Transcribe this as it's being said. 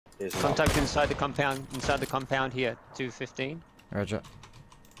Contact inside the compound here, 215. Roger.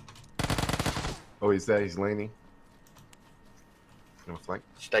 Oh, he's there, he's leaning. You want to flank?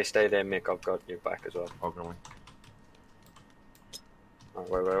 Stay there, Mick. I've got your back as well. I'll go in. Oh,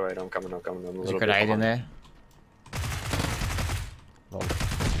 wait. I'm coming. I'm a There's a little bit grenade in behind. there. Well,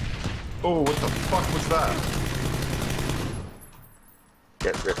 Oh, what the fuck was that?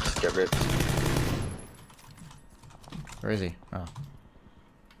 Get ripped. where is he? Oh.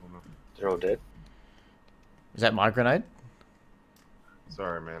 They're all dead. Is that my grenade?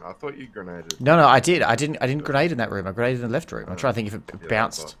 Sorry, man. I thought you grenaded. No, I did. I didn't grenade in that room. I grenaded in the left room. I'm trying to think if it Yeah,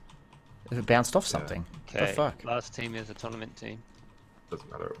 bounced. If it bounced off something. What the Okay, fuck? last team is a tournament team. Doesn't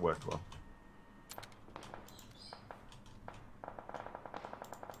matter, it worked well.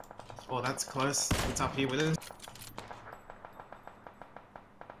 Oh, that's close. It's up here with us.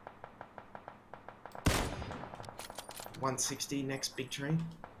 $160 next big tree.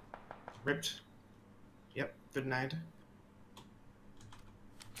 Ripped. Yep, good nade.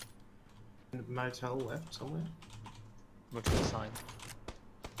 And a motel left somewhere. Look for the sign.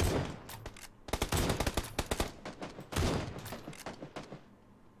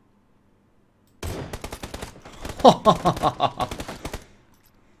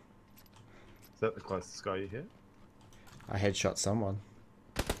 Is that the closest guy you hit? I headshot someone.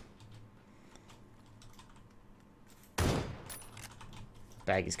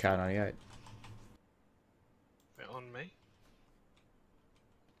 Bag is car 98. They're on me.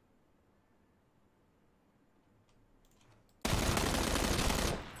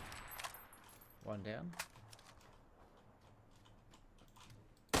 One down.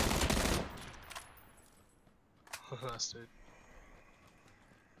 Nice, dude.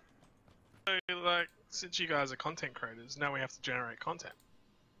 So, like, since you guys are content creators, now we have to generate content.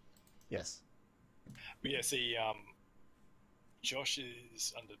 Yes. But yeah, see, Josh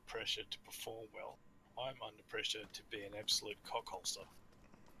is under pressure to perform well. I'm under pressure to be an absolute cockholster.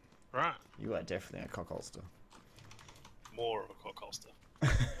 Right. You are definitely a cockholster. More of a cockholster.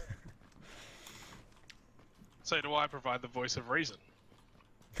 So do I provide the voice of reason?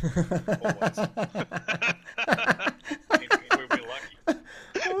 Always. We'll be lucky.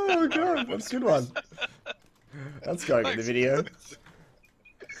 Oh god, that's a good one. That's going in the video.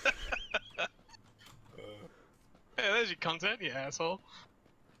 Hey, there's your content, you asshole.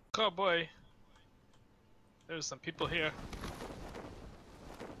 Oh boy. There's some people here.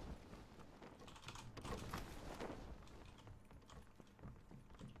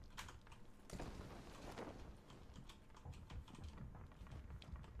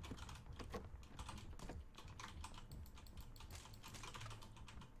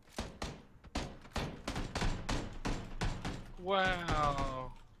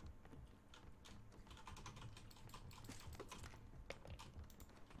 Wow.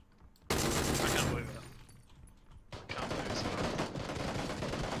 I can't believe that. I can't believe this.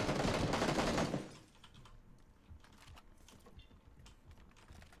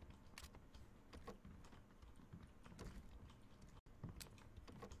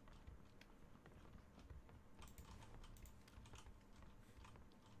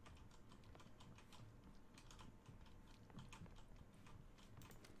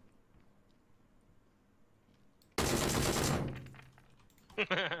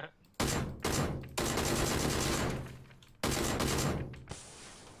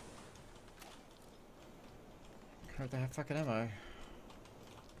 God, they have fucking ammo.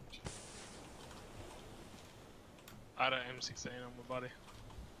 I had an M16 on my body.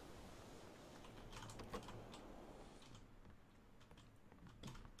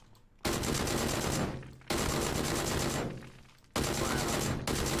 Wow.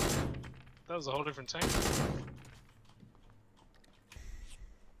 That was a whole different team.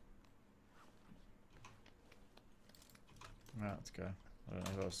 Right, let's go. I don't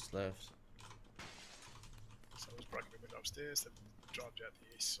know who else is left. Someone's broken me window upstairs, they've driven out the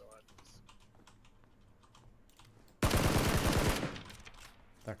east side.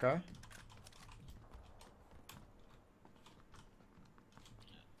 That guy?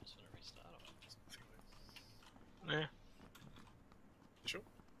 Yeah. You sure?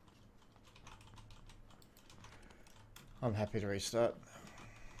 I'm happy to restart.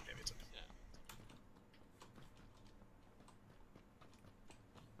 Yeah, me too.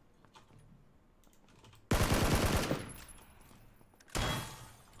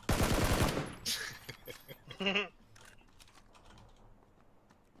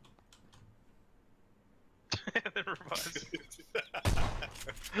 The revives.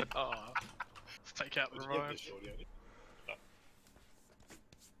 Oh, fake out the revive.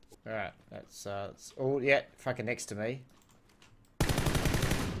 Alright, that's all, yeah, fucking next to me.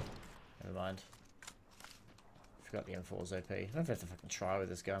 mind. Forgot the M4's OP. I don't have to fucking try with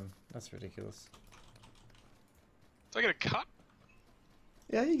this gun. That's ridiculous. Do I get a cut?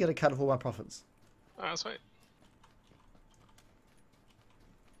 Yeah, you get a cut of all my profits. Oh, sweet.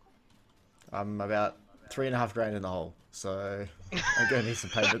 I'm about 3.5 grand in the hole, so I'm gonna need some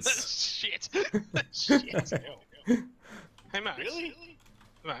payments. Shit. Shit. Hell, Hey, Max. really?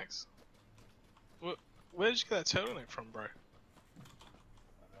 Max. Where did you get that turtleneck from, bro?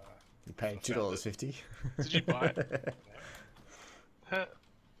 You paid $2.50. Did you buy it? No,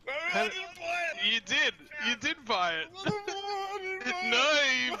 I didn't buy it. You did. You did buy it. No,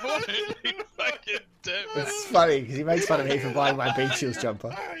 you bought it. You fucking damn it. It's funny because he makes fun of me for buying my Beach Shields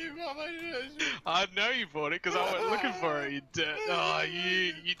jumper. I know you bought it because I went looking for it. You did. Oh,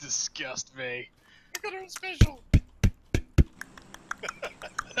 you disgust me. I got it on special.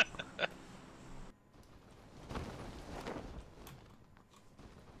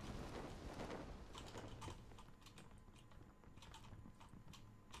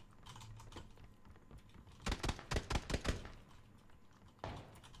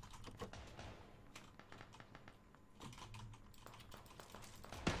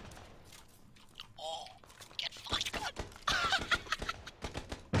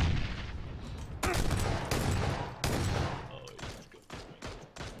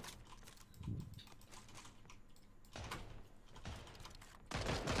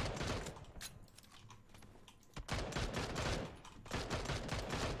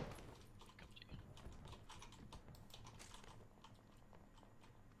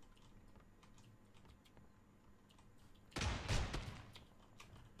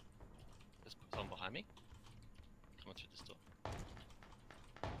 There's someone behind me. Coming through this door.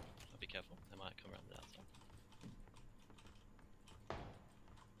 I'll be careful. They might come around the outside.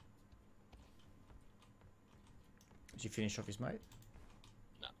 Did you finish off his mate?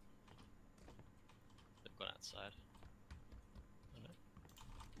 No. They've gone outside. Oh no.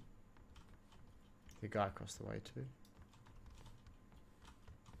 The guy across the way too.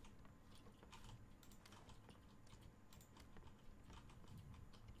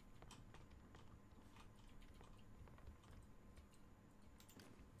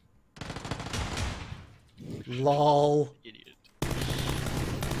 LOL. Idiot.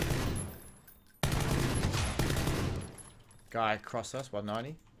 Guy across us,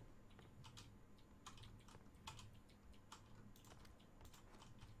 190.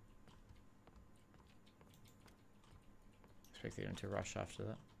 Expected him to rush after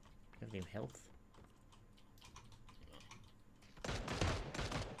that. Give him health. Alright,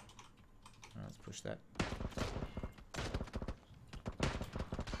 let's push that.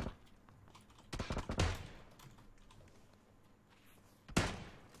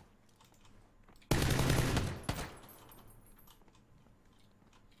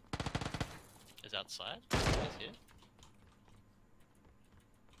 Is outside? He's here.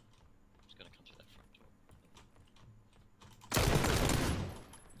 Just gonna come through that front door.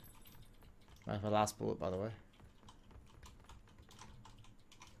 That's my last bullet, by the way.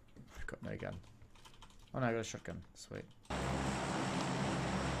 I've got no gun. Oh no, I got a shotgun. Sweet.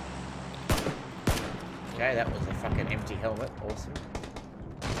 Okay, that was a fucking empty helmet. Awesome.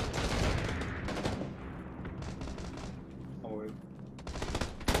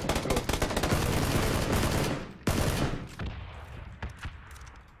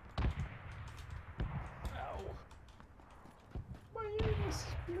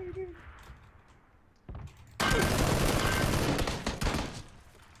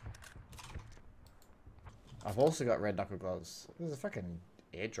 I've also got red knuckle gloves. There's a fucking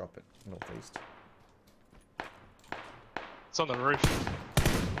airdrop at northeast. It's on the roof.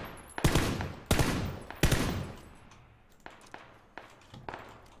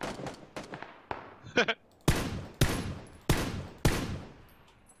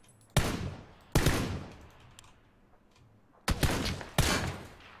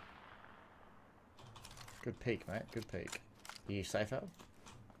 Good peek, mate. Good peek. Are you safe out?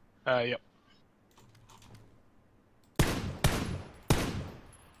 Yep.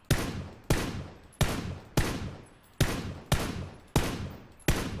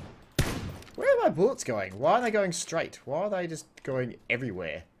 Where are my bullets going? Why are they going straight? Why are they just going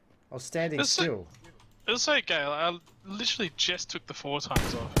everywhere? I was standing It's so- still. It's okay. I literally just took the 4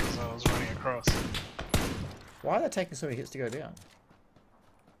 times off as I was running across. Why are they taking so many hits to go down?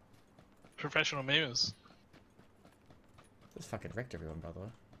 Professional memers. Just fucking wrecked everyone, by the way.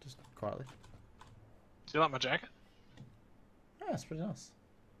 Just quietly. Do you like my jacket? Oh, that's pretty nice.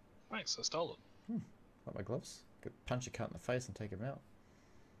 Thanks, I stole it. Like my gloves. Could punch a cut in the face and take him out.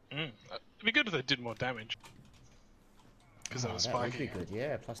 It'd be good if they did more damage. Because that was that would be spiky. good.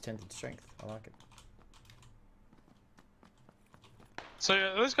 Yeah, plus 10 to strength. I like it. So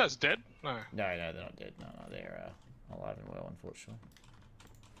are those guys dead? No. No, they're not dead. No, they're alive and well, unfortunately.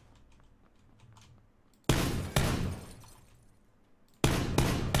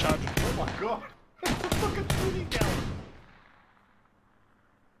 Charge. Oh my god! Fucking shooting down!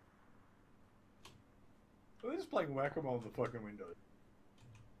 They're just playing Wack-a-Mole in the fucking window.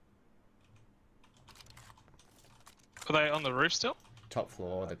 Are they on the roof still? Top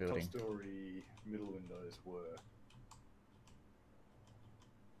floor of the building. Top story, middle windows were.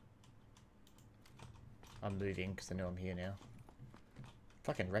 I'm moving because I know I'm here now.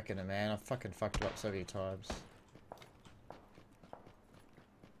 Fucking wrecking it, man. I've fucking fucked it up so many times.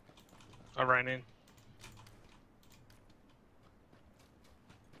 I ran in.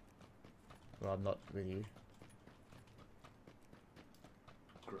 Well, I'm not with you.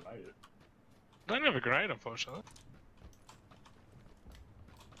 Grenade it. I don't have a grenade, unfortunately.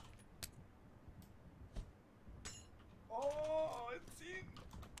 Oh, it's in!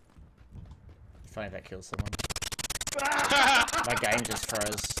 Funny if that kills someone. My game just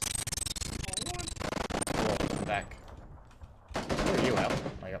froze. Oh, I'm back. Where are you, Al?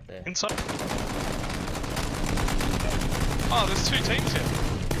 Are you up there? Inside. Oh, there's 2 teams here.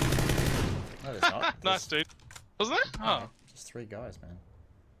 No, there's not. Nice, dude. Wasn't there? Oh. Just 3 guys, man.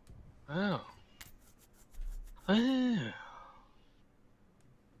 Oh. Oh.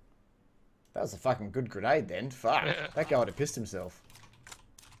 That was a fucking good grenade then. Fuck. Yeah. That guy would have pissed himself.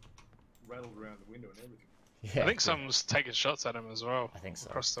 Rattled around the window and everything. Yeah. I think someone's taking shots at him as well. I think so.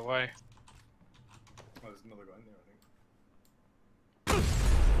 Across the way. Oh, there's another guy in there, I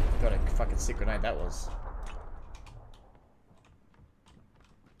think. Got a fucking sick grenade that was.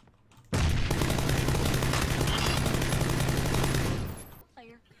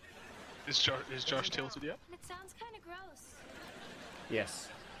 Is Josh tilted yet? It sounds kind of gross. Yes.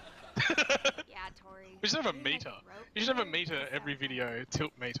 Yeah, Tori. We should have a meter. You should have a meter every video,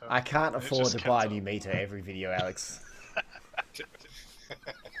 tilt meter. I can't And it afford just to buy a kept new up. meter every video, Alex.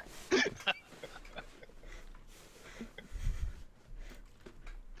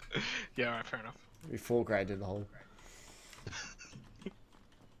 Yeah, alright, fair enough. We 4 graded the whole.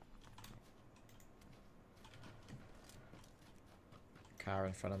 Car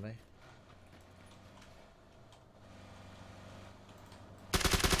in front of me.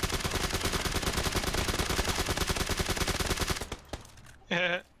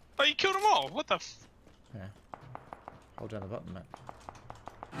 Yeah. Oh, you killed them all. What the? Yeah. Hold down the button, mate.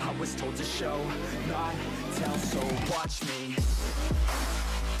 I was told to show, not tell, so watch me.